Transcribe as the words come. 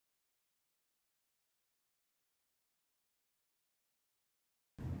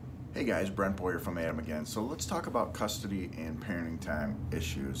Hey guys, Brent Boyer from Adam again. So let's talk about custody and parenting time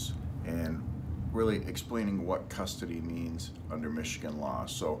issues and really explaining what custody means under Michigan law.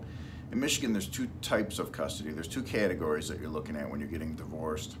 So in Michigan, there's two types of custody. There's two categories that you're looking at when you're getting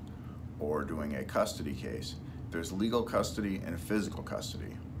divorced or doing a custody case. There's legal custody and physical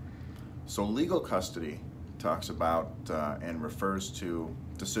custody. So legal custody talks about and refers to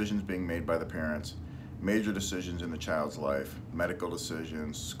decisions being made by the parents, major decisions in the child's life, medical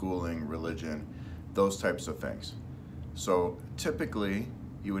decisions, schooling, religion, those types of things. So typically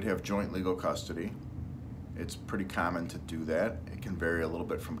you would have joint legal custody. It's pretty common to do that. It can vary a little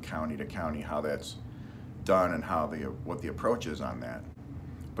bit from county to county how that's done and what the approach is on that.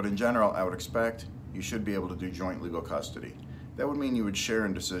 But in general, I would expect you should be able to do joint legal custody. That would mean you would share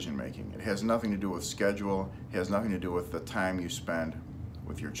in decision making. It has nothing to do with schedule, it has nothing to do with the time you spend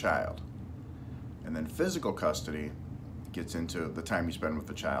with your child. And then physical custody gets into the time you spend with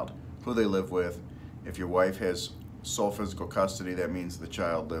the child, who they live with. If your wife has sole physical custody, that means the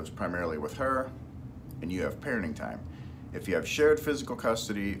child lives primarily with her and you have parenting time. If you have shared physical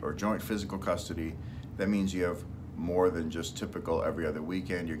custody or joint physical custody, that means you have more than just typical every other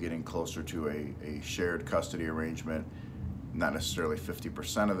weekend. You're getting closer to a shared custody arrangement, not necessarily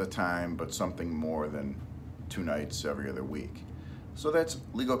 50% of the time, but something more than 2 nights every other week. So that's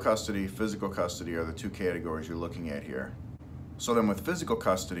legal custody, physical custody are the two categories you're looking at here. So then with physical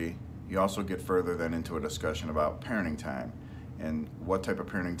custody, you also get further then into a discussion about parenting time and what type of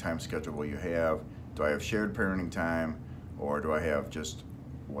parenting time schedule will you have. Do I have shared parenting time, or do I have just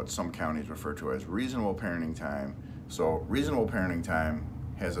what some counties refer to as reasonable parenting time? So reasonable parenting time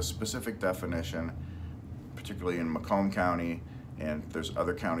has a specific definition, particularly in Macomb County, and there's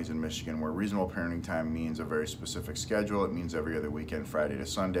other counties in Michigan where reasonable parenting time means a very specific schedule. It means every other weekend, Friday to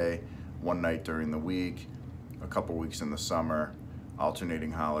Sunday, 1 night during the week, a couple weeks in the summer,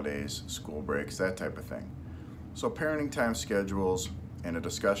 alternating holidays, school breaks, that type of thing. So parenting time schedules and a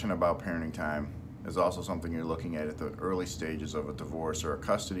discussion about parenting time is also something you're looking at the early stages of a divorce or a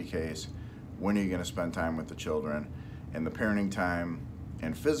custody case. When are you going to spend time with the children? And the parenting time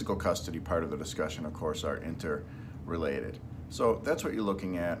and physical custody part of the discussion, of course, are interrelated. So that's what you're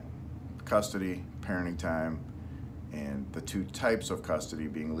looking at: custody, parenting time, and the two types of custody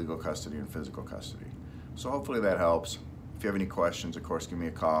being legal custody and physical custody. So hopefully that helps. If you have any questions, of course, give me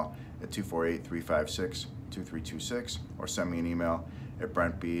a call at 248-356-2326 or send me an email at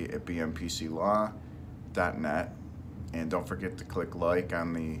brentb@bmpclaw.net. And don't forget to click like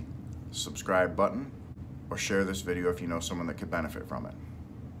on the subscribe button or share this video if you know someone that could benefit from it.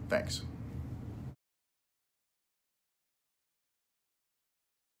 Thanks.